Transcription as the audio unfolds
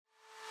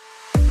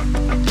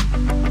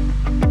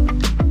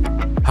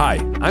Hi,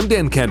 I'm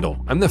Dan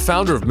Kendall. I'm the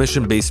founder of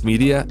Mission Based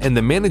Media and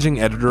the managing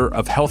editor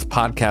of Health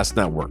Podcast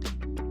Network.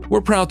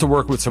 We're proud to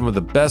work with some of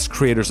the best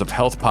creators of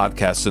health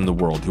podcasts in the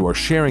world who are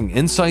sharing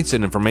insights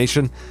and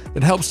information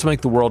that helps to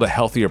make the world a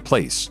healthier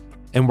place.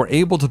 And we're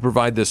able to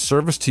provide this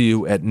service to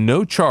you at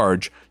no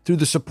charge through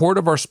the support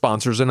of our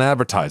sponsors and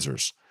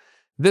advertisers.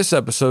 This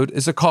episode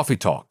is a coffee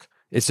talk.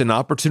 It's an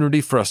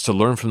opportunity for us to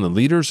learn from the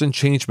leaders and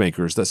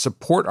changemakers that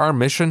support our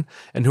mission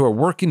and who are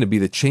working to be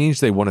the change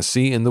they want to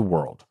see in the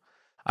world.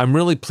 I'm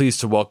really pleased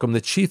to welcome the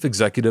chief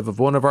executive of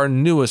one of our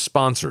newest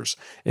sponsors,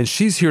 and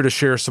she's here to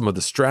share some of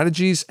the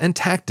strategies and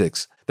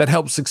tactics that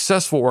help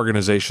successful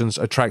organizations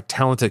attract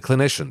talented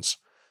clinicians.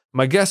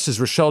 My guest is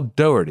Rochelle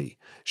Doherty.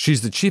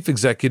 She's the chief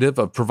executive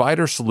of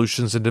Provider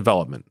Solutions and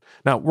Development.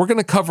 Now, we're going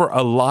to cover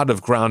a lot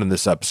of ground in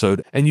this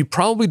episode, and you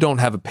probably don't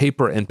have a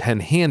paper and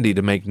pen handy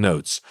to make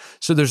notes.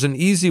 So there's an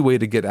easy way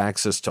to get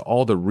access to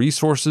all the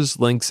resources,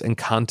 links, and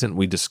content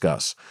we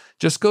discuss.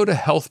 Just go to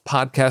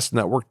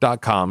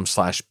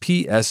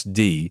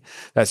healthpodcastnetwork.com/PSD.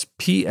 That's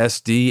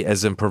PSD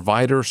as in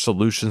Provider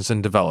Solutions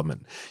and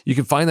Development. You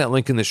can find that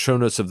link in the show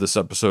notes of this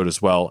episode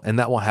as well, and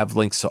that will have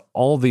links to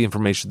all the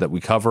information that we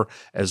cover,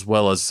 as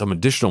well as some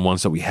additional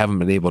ones that we haven't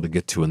been able to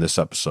get to in this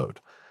episode.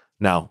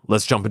 Now,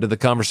 let's jump into the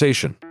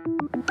conversation.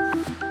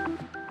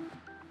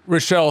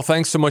 Rochelle,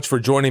 thanks so much for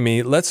joining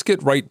me. Let's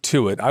get right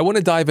to it. I want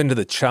to dive into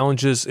the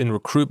challenges in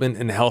recruitment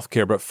in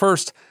healthcare, but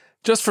first,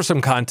 just for some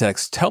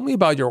context, tell me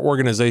about your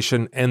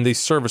organization and the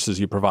services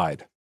you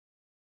provide.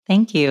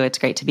 Thank you. It's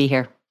great to be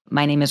here.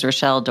 My name is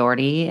Rochelle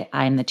Doherty.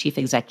 I'm the Chief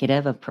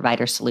Executive of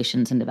Provider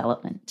Solutions and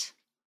Development.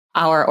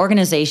 Our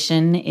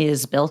organization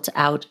is built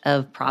out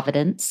of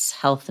Providence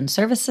Health and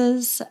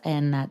Services,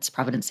 and that's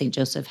Providence St.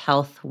 Joseph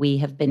Health. We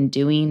have been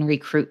doing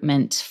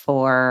recruitment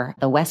for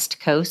the West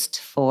Coast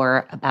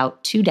for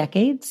about 2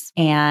 decades,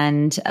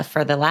 and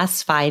for the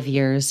last 5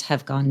 years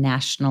have gone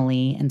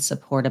nationally and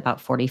support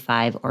about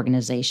 45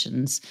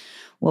 organizations.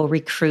 We'll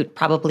recruit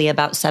probably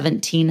about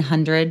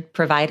 1,700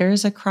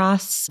 providers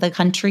across the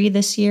country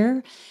this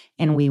year,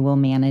 and we will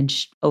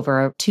manage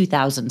over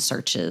 2,000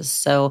 searches.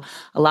 So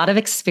a lot of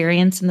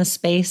experience in the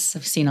space.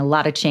 I've seen a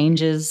lot of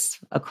changes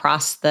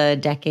across the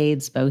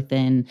decades, both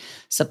in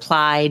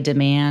supply,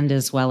 demand,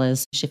 as well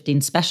as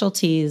shifting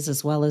specialties,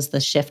 as well as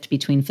the shift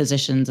between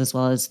physicians, as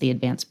well as the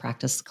advanced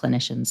practice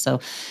clinicians. So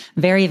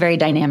very, very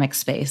dynamic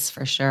space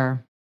for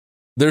sure.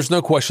 There's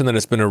no question that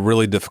it's been a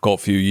really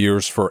difficult few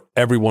years for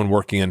everyone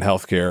working in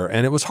healthcare,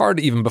 and it was hard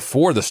even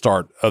before the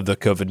start of the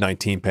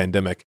COVID-19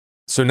 pandemic.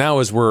 So now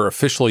as we're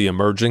officially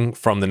emerging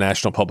from the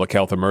national public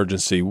health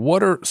emergency,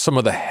 what are some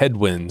of the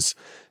headwinds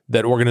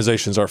that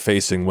organizations are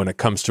facing when it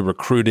comes to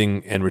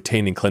recruiting and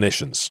retaining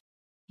clinicians?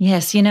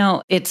 Yes,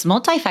 it's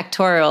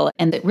multifactorial,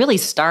 and it really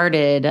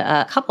started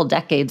a couple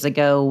decades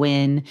ago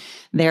when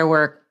there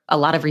were a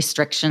lot of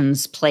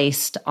restrictions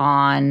placed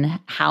on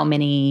how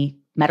many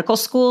medical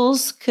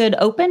schools could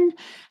open,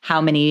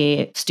 how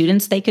many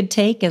students they could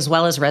take, as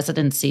well as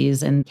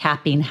residencies, and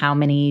capping how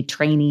many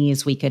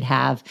trainees we could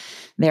have.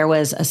 There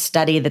was a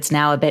study that's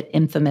now a bit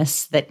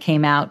infamous that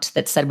came out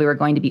that said we were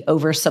going to be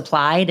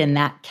oversupplied, and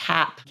that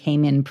cap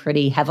came in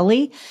pretty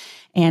heavily.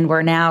 And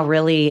we're now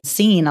really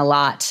seeing a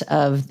lot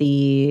of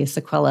the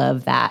sequela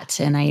of that.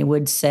 And I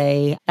would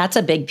say that's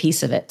a big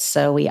piece of it.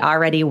 So we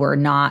already were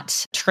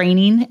not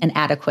training an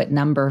adequate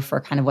number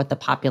for kind of what the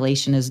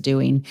population is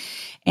doing.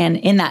 And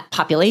in that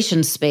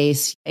population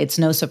space, it's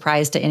no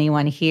surprise to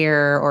anyone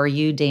here or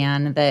you,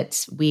 Dan,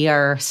 that we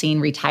are seeing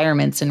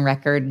retirements in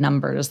record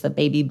numbers. The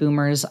baby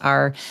boomers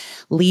are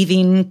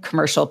leaving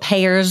commercial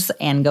payers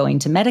and going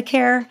to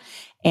Medicare.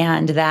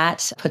 And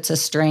that puts a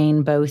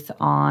strain both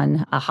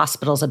on a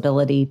hospital's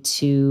ability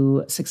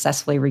to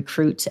successfully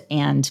recruit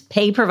and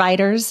pay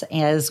providers,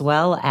 as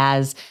well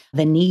as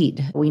the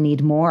need. We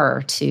need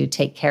more to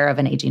take care of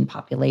an aging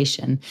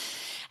population.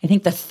 I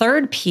think the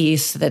third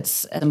piece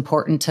that's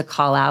important to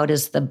call out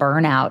is the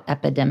burnout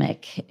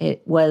epidemic.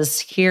 It was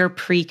here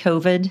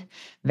pre-COVID,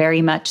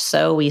 very much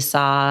so. We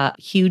saw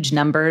huge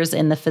numbers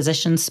in the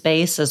physician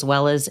space as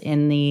well as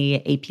in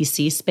the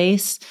APC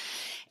space.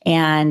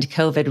 And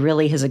COVID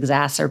really has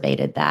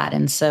exacerbated that.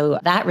 And so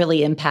that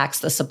really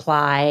impacts the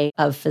supply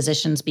of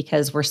physicians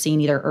because we're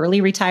seeing either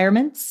early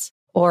retirements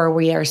or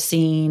we are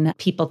seeing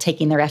people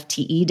taking their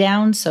FTE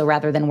down. So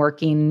rather than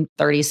working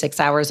 36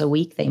 hours a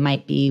week, they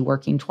might be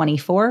working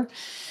 24,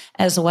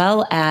 as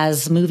well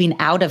as moving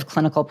out of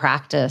clinical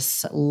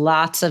practice.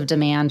 Lots of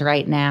demand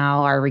right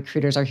now. Our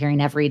recruiters are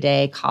hearing every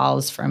day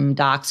calls from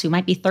docs who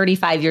might be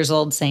 35 years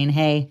old saying,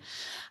 hey,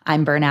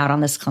 I'm burnt out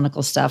on this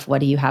clinical stuff. What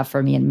do you have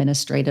for me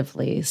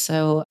administratively?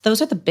 So those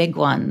are the big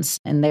ones.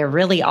 And they're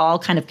really all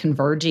kind of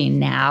converging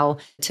now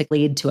to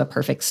lead to a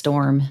perfect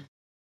storm.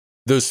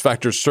 Those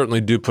factors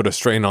certainly do put a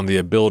strain on the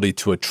ability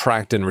to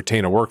attract and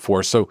retain a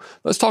workforce. So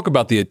let's talk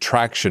about the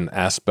attraction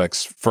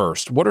aspects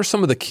first. What are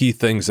some of the key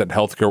things that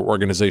healthcare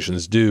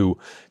organizations do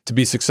to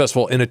be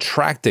successful in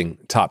attracting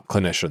top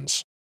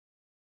clinicians?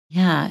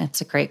 Yeah,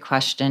 it's a great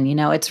question.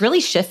 It's really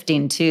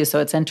shifting too.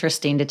 So it's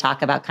interesting to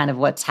talk about kind of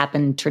what's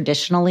happened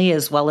traditionally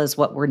as well as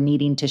what we're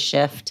needing to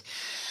shift.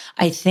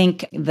 I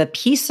think the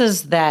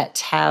pieces that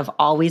have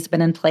always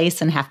been in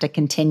place and have to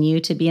continue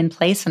to be in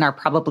place and are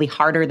probably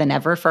harder than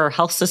ever for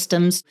health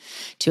systems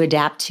to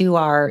adapt to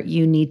are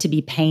you need to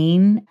be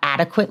paying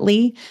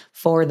adequately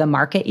for the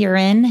market you're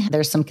in.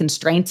 There's some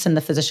constraints in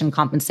the physician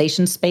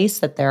compensation space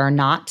that there are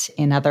not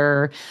in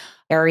other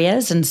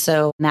areas. And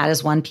so that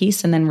is one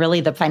piece. And then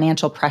really the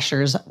financial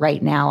pressures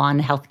right now on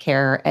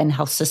healthcare and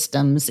health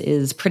systems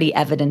is pretty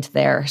evident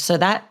there. So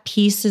that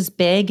piece is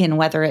big. And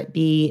whether it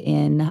be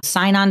in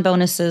sign-on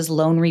bonuses,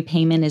 loan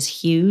repayment is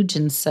huge.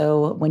 And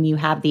so when you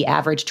have the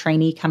average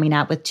trainee coming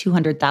out with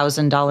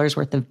 $200,000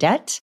 worth of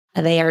debt,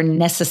 they are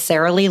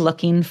necessarily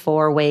looking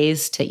for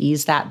ways to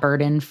ease that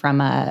burden from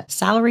a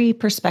salary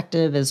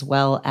perspective, as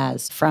well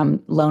as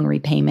from loan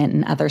repayment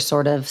and other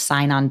sort of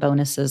sign-on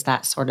bonuses,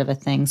 that sort of a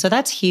thing. So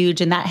that's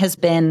huge. And that has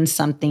been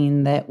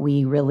something that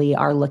we really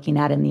are looking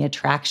at in the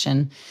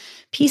attraction.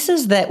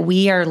 Pieces that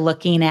we are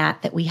looking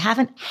at that we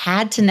haven't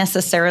had to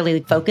necessarily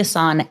focus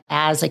on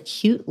as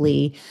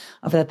acutely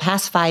over the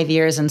past 5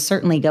 years, and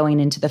certainly going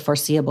into the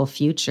foreseeable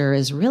future,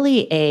 is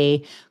really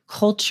a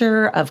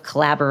culture of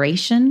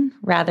collaboration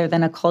rather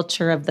than a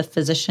culture of the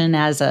physician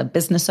as a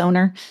business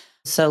owner.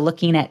 So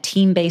looking at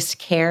team-based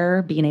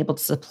care, being able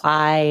to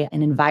supply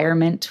an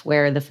environment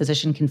where the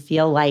physician can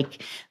feel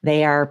like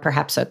they are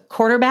perhaps a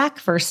quarterback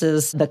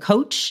versus the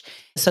coach,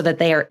 so that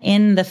they are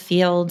in the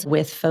field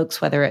with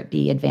folks, whether it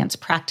be advanced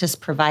practice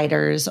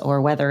providers or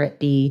whether it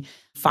be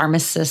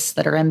pharmacists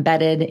that are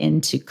embedded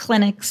into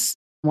clinics,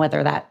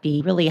 whether that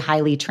be really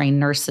highly trained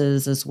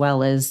nurses as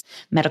well as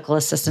medical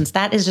assistants.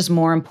 That is just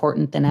more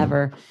important than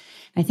ever.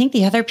 I think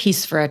the other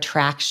piece for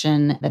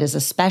attraction that is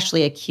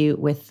especially acute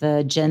with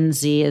the Gen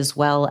Z as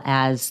well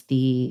as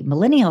the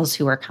millennials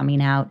who are coming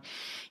out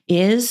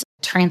is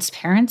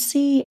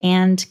transparency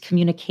and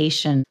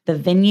communication. The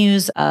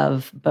venues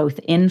of both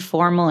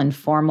informal and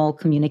formal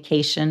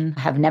communication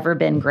have never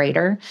been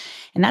greater.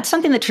 And that's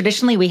something that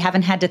traditionally we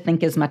haven't had to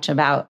think as much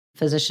about.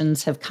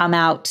 Physicians have come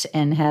out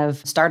and have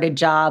started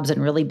jobs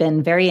and really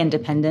been very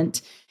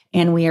independent.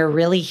 And we are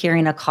really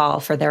hearing a call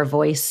for their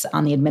voice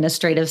on the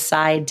administrative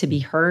side to be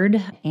heard.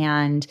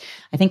 And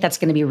I think that's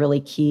going to be really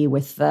key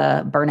with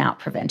the burnout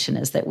prevention,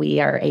 is that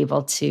we are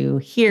able to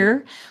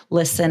hear,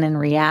 listen, and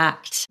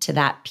react to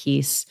that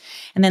piece.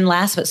 And then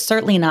last, but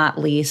certainly not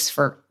least,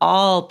 for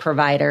all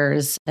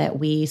providers that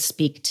we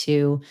speak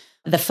to,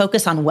 the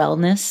focus on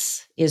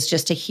wellness is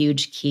just a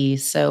huge key.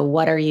 So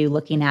what are you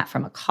looking at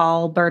from a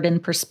call burden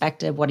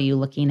perspective? What are you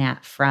looking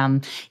at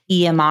from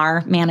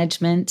EMR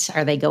management?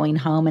 Are they going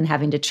home and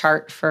having to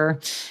chart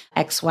for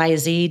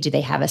XYZ? Do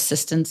they have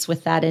assistance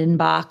with that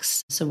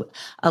inbox? So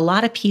a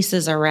lot of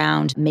pieces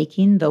around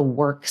making the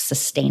work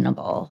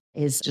sustainable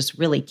is just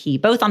really key,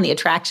 both on the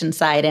attraction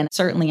side and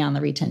certainly on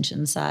the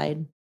retention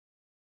side.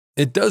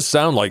 It does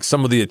sound like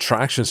some of the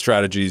attraction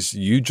strategies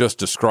you just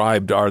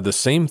described are the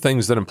same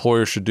things that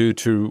employers should do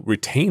to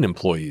retain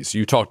employees.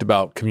 You talked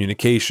about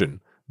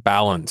communication,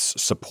 balance,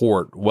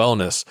 support,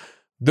 wellness.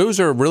 Those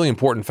are really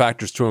important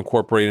factors to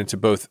incorporate into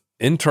both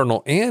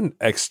internal and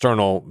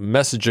external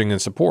messaging and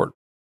support.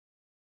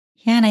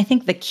 Yeah, and I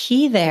think the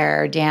key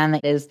there, Dan,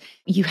 is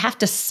you have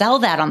to sell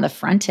that on the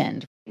front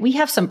end. We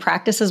have some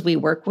practices we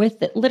work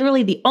with that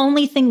literally the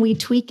only thing we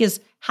tweak is,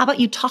 how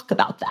about you talk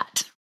about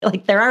that?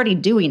 Like they're already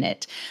doing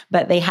it,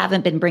 but they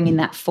haven't been bringing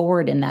that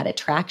forward in that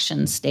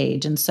attraction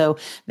stage. And so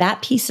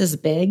that piece is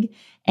big.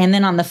 And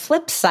then on the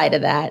flip side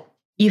of that,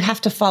 you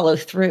have to follow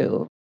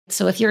through.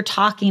 So if you're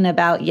talking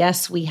about,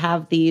 yes, we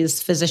have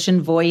these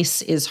physician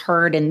voice is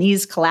heard in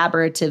these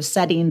collaborative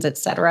settings, et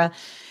cetera,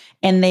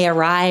 and they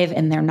arrive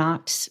and they're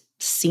not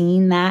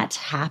seeing that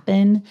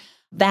happen,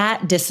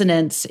 that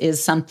dissonance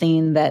is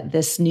something that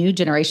this new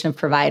generation of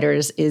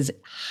providers is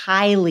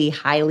highly,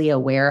 highly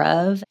aware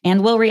of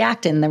and will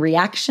react in. The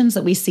reactions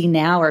that we see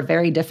now are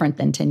very different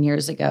than 10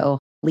 years ago.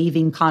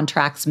 Leaving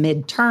contracts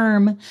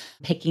midterm,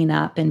 picking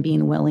up and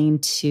being willing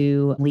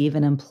to leave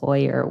an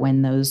employer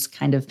when those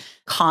kind of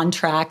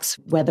contracts,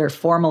 whether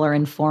formal or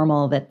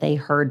informal, that they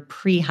heard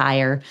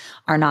pre-hire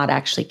are not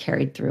actually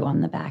carried through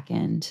on the back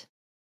end.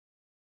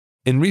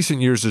 In recent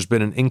years, there's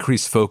been an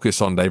increased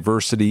focus on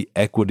diversity,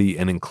 equity,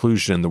 and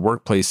inclusion in the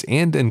workplace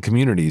and in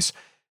communities.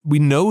 We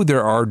know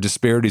there are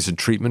disparities in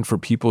treatment for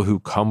people who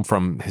come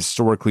from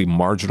historically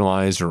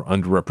marginalized or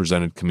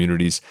underrepresented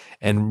communities,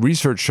 and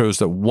research shows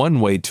that one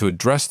way to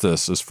address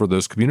this is for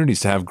those communities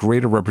to have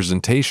greater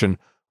representation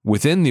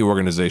within the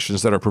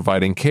organizations that are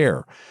providing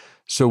care.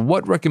 So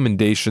what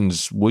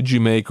recommendations would you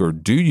make or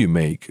do you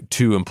make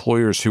to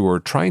employers who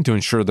are trying to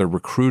ensure they're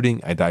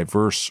recruiting a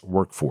diverse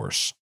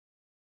workforce?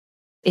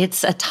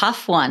 It's a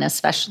tough one,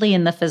 especially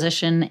in the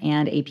physician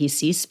and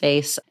APC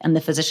space. On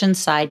the physician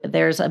side,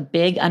 there's a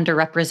big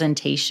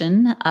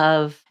underrepresentation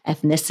of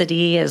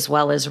ethnicity as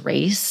well as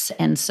race.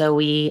 And so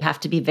we have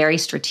to be very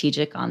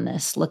strategic on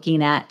this.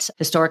 Looking at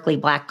historically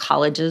Black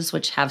colleges,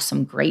 which have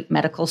some great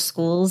medical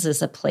schools,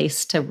 is a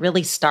place to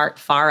really start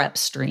far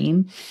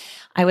upstream.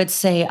 I would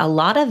say a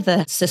lot of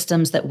the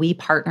systems that we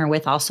partner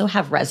with also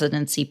have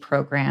residency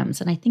programs.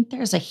 And I think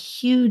there's a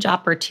huge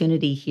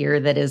opportunity here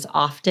that is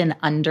often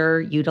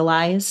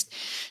underutilized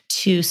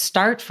to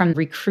start from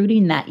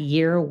recruiting that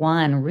year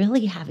one,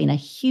 really having a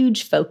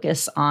huge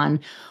focus on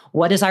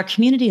what does our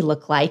community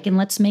look like? And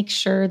let's make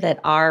sure that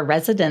our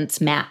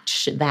residents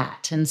match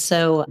that. And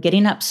so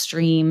getting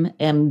upstream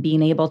and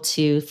being able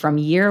to, from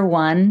year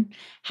one,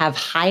 have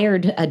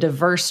hired a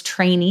diverse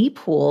trainee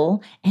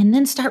pool and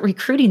then start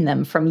recruiting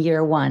them from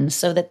year one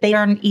so that they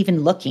aren't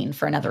even looking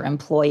for another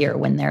employer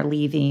when they're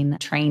leaving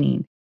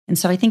training. And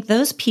so I think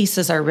those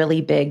pieces are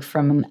really big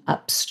from an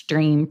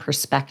upstream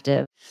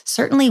perspective.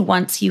 Certainly,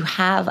 once you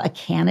have a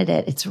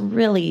candidate, it's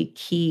really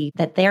key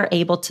that they're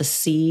able to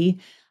see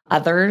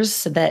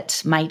others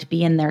that might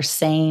be in their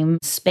same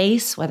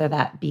space, whether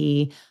that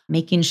be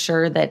making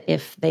sure that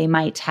if they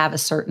might have a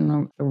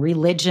certain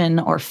religion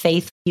or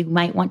faith, you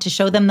might want to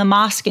show them the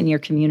mosque in your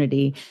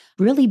community,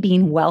 really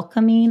being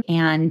welcoming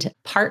and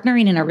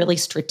partnering in a really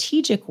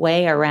strategic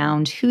way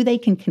around who they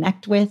can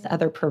connect with,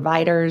 other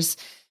providers,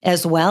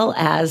 as well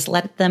as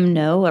let them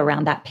know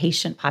around that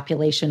patient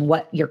population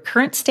what your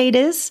current state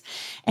is.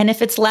 And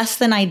if it's less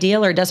than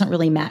ideal or doesn't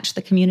really match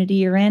the community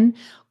you're in,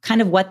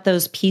 kind of what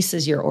those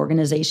pieces your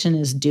organization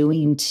is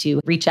doing to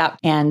reach out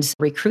and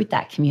recruit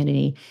that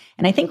community.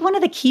 And I think one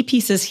of the key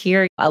pieces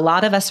here, a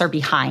lot of us are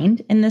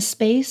behind in this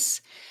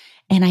space.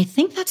 And I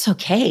think that's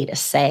okay to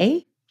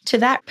say to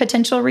that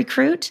potential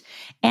recruit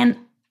and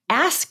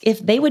ask if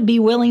they would be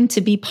willing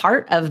to be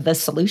part of the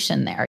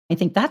solution there. I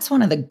think that's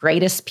one of the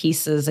greatest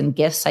pieces and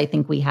gifts I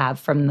think we have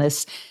from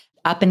this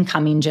up and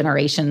coming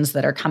generations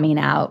that are coming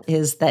out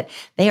is that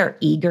they are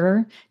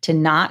eager to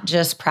not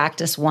just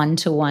practice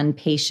one-to-one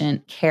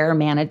patient care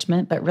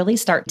management, but really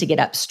start to get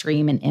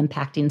upstream and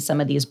impacting some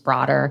of these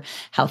broader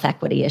health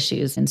equity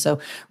issues. And so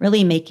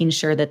really making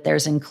sure that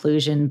there's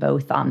inclusion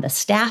both on the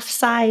staff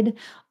side,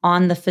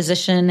 on the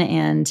physician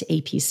and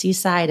APC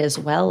side, as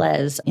well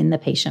as in the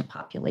patient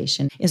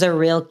population is a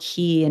real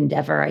key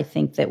endeavor. I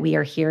think that we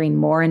are hearing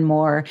more and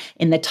more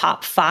in the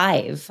top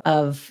 5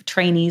 of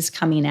trainees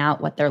coming out,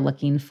 what they're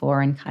looking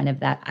for and kind of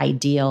that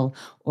ideal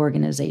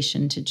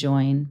organization to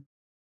join.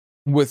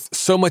 With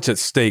so much at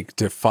stake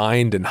to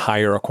find and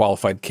hire a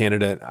qualified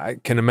candidate, I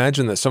can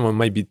imagine that someone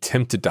might be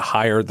tempted to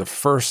hire the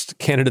first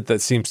candidate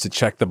that seems to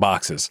check the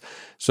boxes.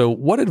 So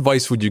what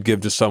advice would you give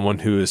to someone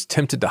who is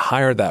tempted to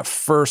hire that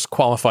first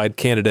qualified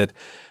candidate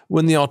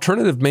when the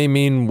alternative may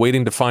mean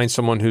waiting to find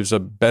someone who's a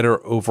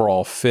better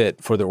overall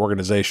fit for the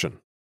organization?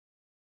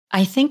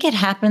 I think it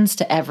happens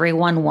to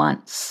everyone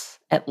once.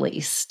 At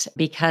least,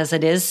 because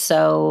it is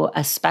so,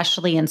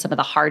 especially in some of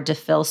the hard to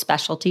fill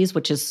specialties,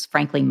 which is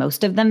frankly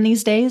most of them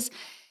these days.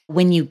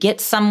 When you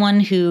get someone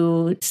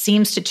who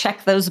seems to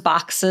check those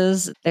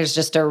boxes, there's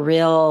just a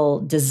real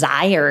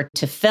desire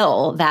to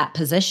fill that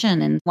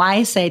position. And why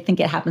I say I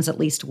think it happens at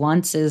least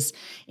once is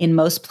in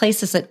most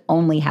places it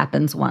only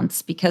happens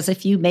once. Because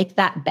if you make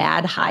that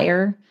bad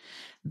hire,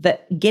 the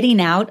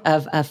getting out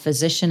of a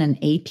physician and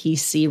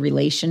APC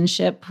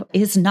relationship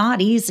is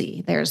not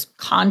easy. There's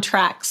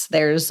contracts,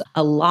 there's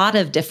a lot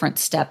of different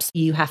steps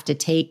you have to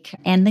take.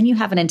 And then you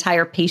have an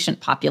entire patient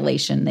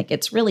population that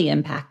gets really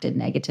impacted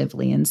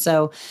negatively. And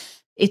so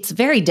it's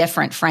very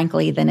different,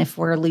 frankly, than if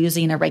we're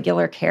losing a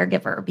regular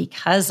caregiver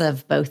because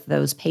of both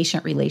those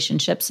patient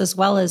relationships as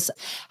well as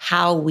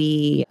how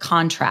we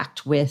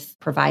contract with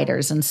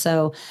providers. And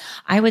so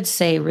I would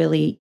say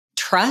really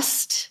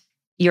trust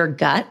your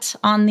gut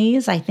on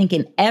these. I think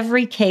in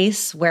every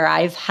case where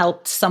I've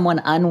helped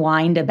someone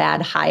unwind a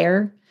bad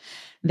hire,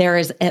 there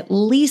is at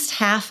least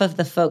half of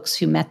the folks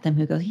who met them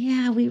who go,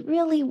 yeah, we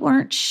really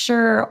weren't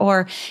sure.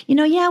 Or,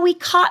 yeah, we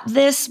caught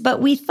this, but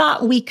we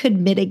thought we could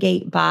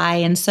mitigate by.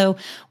 And so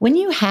when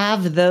you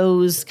have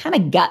those kind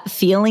of gut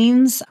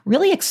feelings,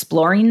 really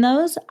exploring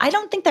those, I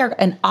don't think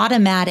they're an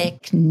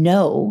automatic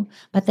no,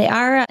 but they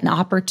are an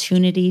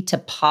opportunity to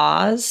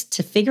pause,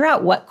 to figure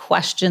out what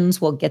questions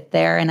will get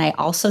there. And I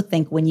also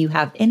think when you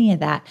have any of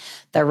that,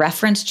 the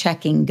reference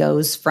checking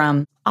goes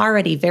from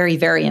already very,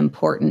 very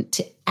important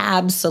to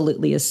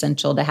absolutely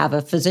essential to have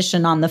a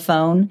physician on the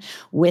phone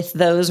with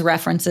those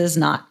references,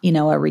 not,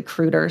 a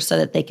recruiter, so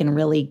that they can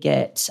really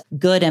get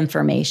good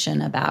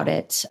information about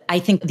it. I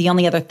think the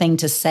only other thing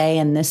to say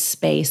in this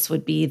space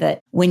would be that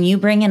when you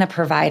bring in a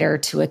provider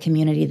to a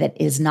community that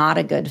is not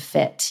a good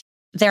fit,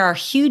 there are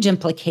huge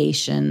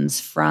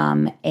implications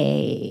from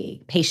a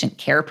patient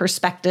care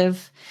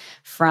perspective,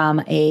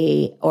 from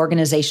a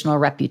organizational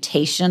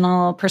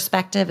reputational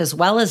perspective, as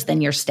well as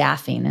then your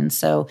staffing. And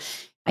so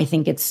I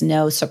think it's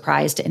no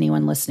surprise to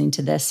anyone listening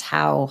to this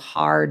how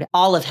hard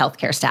all of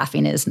healthcare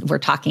staffing is. We're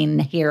talking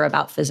here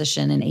about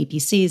physician and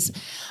APCs,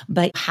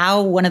 but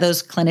how one of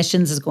those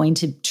clinicians is going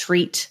to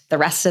treat the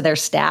rest of their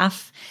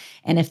staff.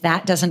 And if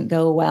that doesn't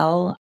go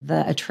well,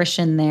 the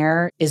attrition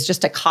there is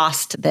just a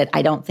cost that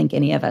I don't think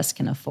any of us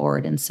can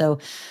afford. And so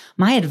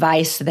My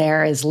advice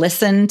there is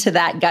listen to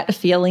that gut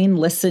feeling,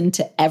 listen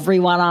to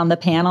everyone on the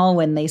panel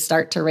when they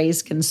start to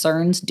raise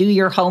concerns, do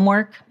your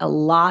homework. A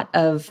lot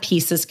of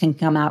pieces can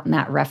come out in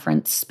that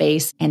reference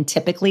space, and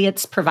typically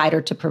it's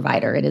provider to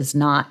provider. It is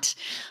not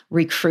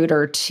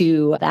recruiter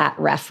to that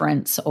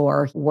reference,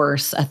 or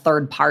worse, a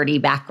third party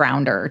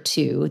backgrounder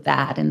to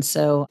that. And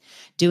so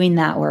doing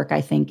that work,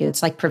 I think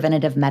it's like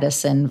preventative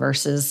medicine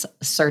versus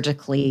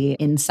surgically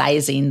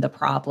incising the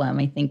problem.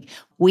 I think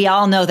we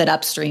all know that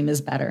upstream is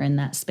better in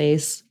that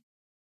space.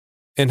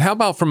 And how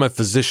about from a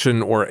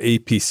physician or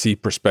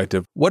APC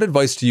perspective? What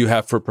advice do you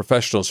have for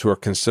professionals who are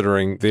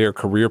considering their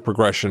career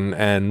progression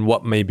and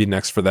what may be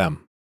next for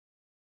them?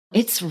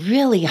 It's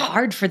really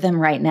hard for them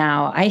right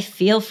now. I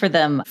feel for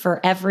them.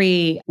 For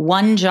every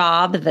one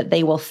job that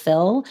they will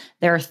fill,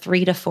 there are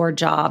 3 to 4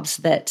 jobs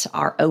that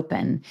are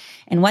open.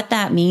 And what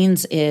that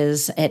means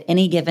is at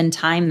any given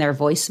time, their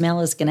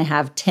voicemail is going to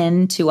have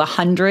 10 to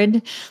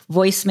 100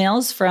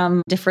 voicemails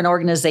from different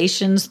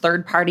organizations,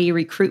 third-party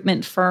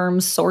recruitment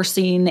firms,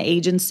 sourcing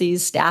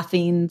agencies,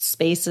 staffing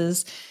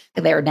spaces.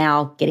 They're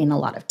now getting a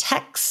lot of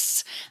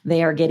texts.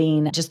 They are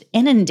getting just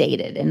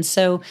inundated. And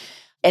so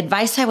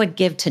advice I would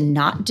give to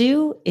not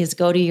do is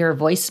go to your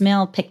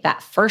voicemail, pick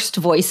that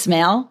first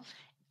voicemail,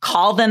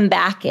 call them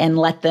back and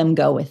let them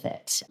go with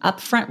it.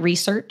 Upfront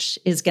research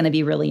is going to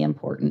be really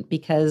important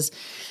because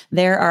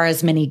there are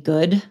as many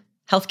good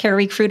healthcare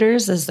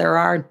recruiters as there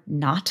are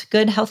not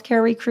good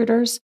healthcare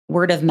recruiters.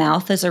 Word of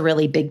mouth is a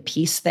really big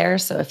piece there.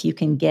 So if you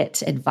can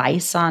get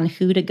advice on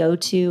who to go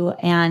to,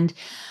 and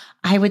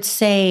I would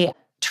say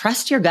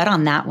trust your gut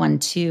on that one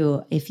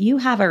too. If you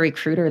have a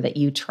recruiter that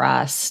you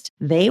trust,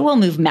 they will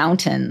move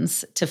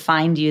mountains to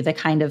find you the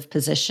kind of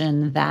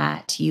position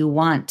that you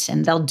want,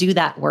 and they'll do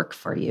that work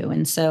for you.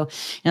 And so,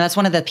 that's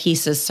one of the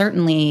pieces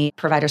certainly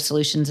Provider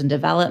Solutions and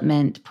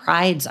Development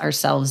prides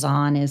ourselves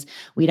on is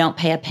we don't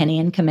pay a penny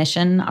in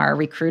commission. Our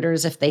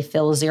recruiters, if they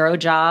fill 0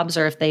 jobs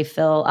or if they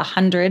fill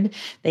 100,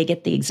 they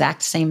get the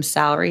exact same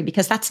salary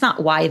because that's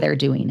not why they're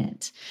doing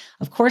it.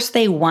 Of course,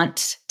 they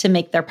want to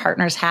make their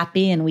partners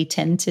happy, and we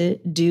tend to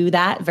do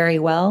that very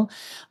well.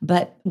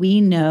 But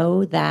we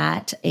know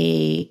that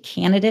a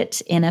candidate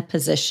in a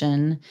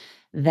position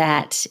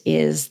that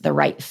is the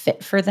right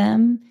fit for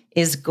them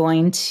is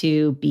going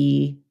to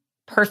be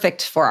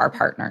perfect for our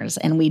partners,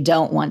 and we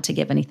don't want to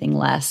give anything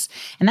less.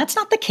 And that's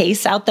not the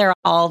case out there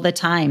all the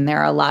time. There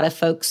are a lot of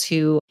folks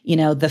who,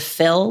 the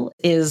fill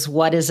is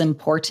what is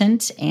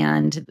important,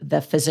 and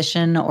the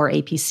physician or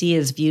APC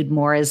is viewed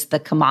more as the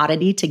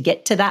commodity to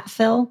get to that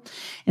fill.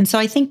 And so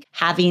I think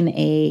having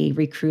a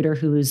recruiter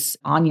who's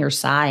on your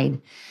side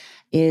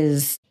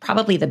is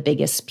probably the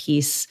biggest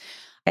piece.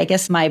 I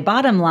guess my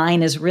bottom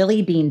line is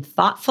really being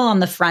thoughtful on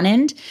the front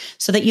end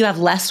so that you have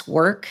less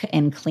work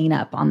and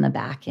cleanup on the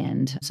back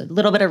end. So a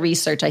little bit of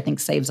research, I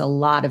think, saves a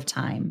lot of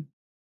time.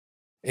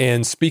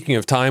 And speaking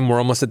of time, we're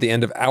almost at the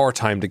end of our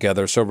time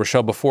together. So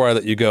Rochelle, before I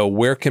let you go,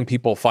 where can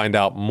people find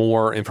out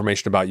more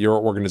information about your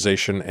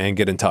organization and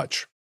get in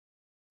touch?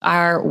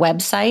 Our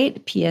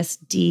website,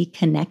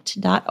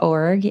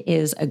 psdconnect.org,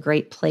 is a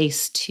great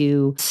place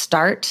to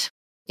start.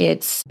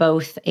 It's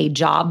both a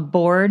job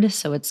board,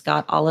 so it's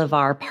got all of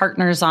our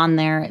partners on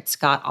there. It's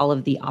got all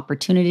of the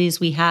opportunities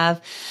we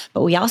have,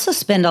 but we also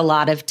spend a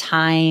lot of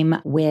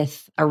time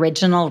with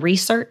original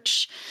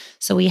research.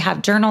 So we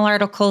have journal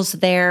articles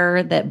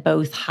there that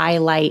both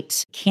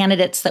highlight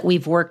candidates that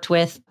we've worked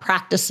with,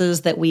 practices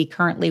that we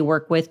currently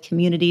work with,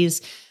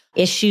 communities,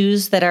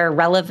 issues that are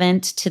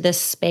relevant to this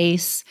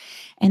space.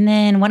 And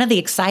then one of the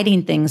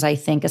exciting things, I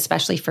think,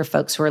 especially for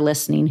folks who are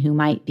listening who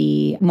might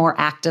be more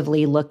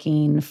actively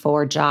looking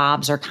for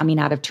jobs or coming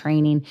out of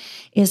training,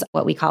 is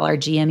what we call our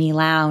GME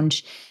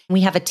Lounge.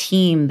 We have a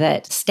team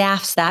that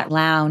staffs that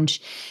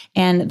lounge.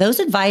 And those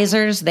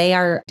advisors, they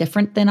are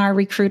different than our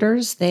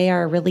recruiters. They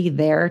are really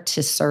there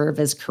to serve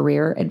as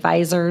career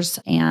advisors.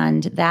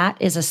 And that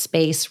is a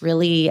space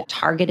really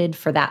targeted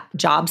for that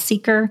job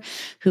seeker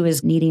who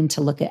is needing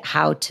to look at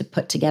how to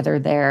put together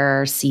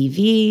their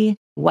CV,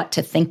 what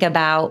to think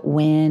about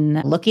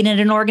when looking at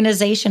an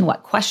organization,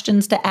 what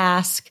questions to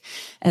ask,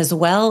 as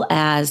well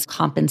as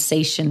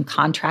compensation,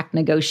 contract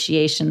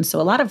negotiations.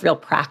 So a lot of real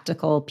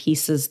practical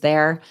pieces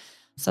there.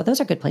 So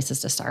those are good places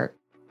to start.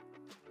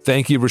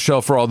 Thank you,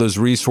 Rochelle, for all those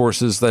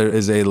resources. There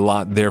is a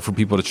lot there for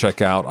people to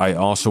check out. I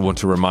also want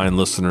to remind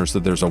listeners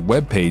that there's a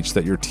webpage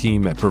that your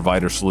team at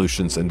Provider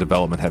Solutions and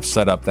Development have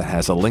set up that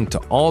has a link to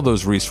all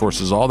those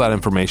resources, all that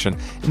information,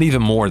 and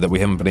even more that we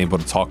haven't been able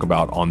to talk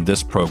about on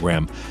this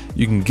program.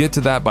 You can get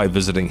to that by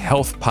visiting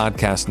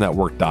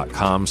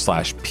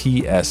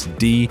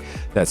healthpodcastnetwork.com/PSD.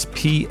 That's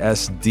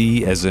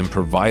PSD as in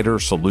Provider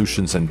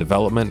Solutions and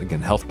Development.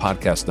 Again,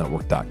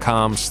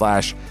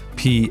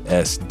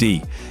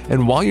 healthpodcastnetwork.com/PSD.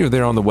 And while you're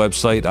there on the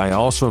website, I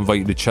also invite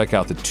you to check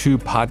out the 2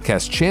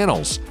 podcast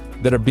channels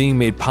that are being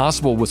made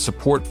possible with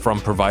support from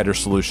Provider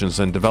Solutions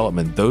and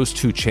Development. Those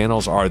two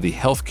channels are the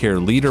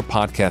Healthcare Leader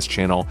podcast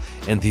channel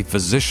and the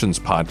Physicians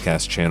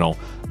podcast channel.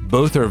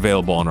 Both are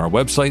available on our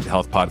website,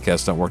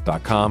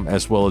 healthpodcastnetwork.com,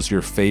 as well as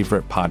your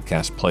favorite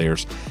podcast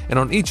players. And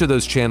on each of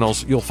those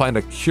channels, you'll find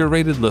a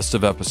curated list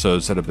of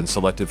episodes that have been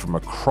selected from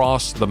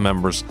across the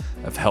members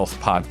of Health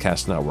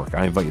Podcast Network.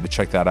 I invite you to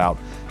check that out,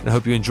 and I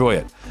hope you enjoy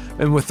it.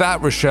 And with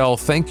that, Rochelle,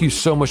 thank you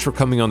so much for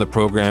coming on the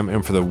program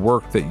and for the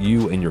work that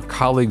you and your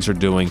colleagues are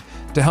doing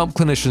to help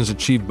clinicians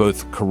achieve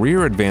both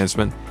career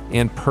advancement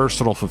and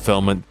personal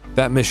fulfillment.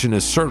 That mission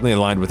is certainly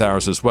aligned with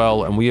ours as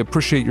well, and we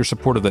appreciate your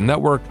support of the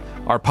network,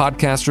 our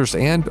podcasters,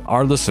 and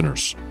our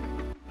listeners.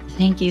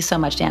 Thank you so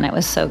much, Dan. It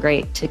was so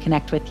great to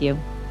connect with you.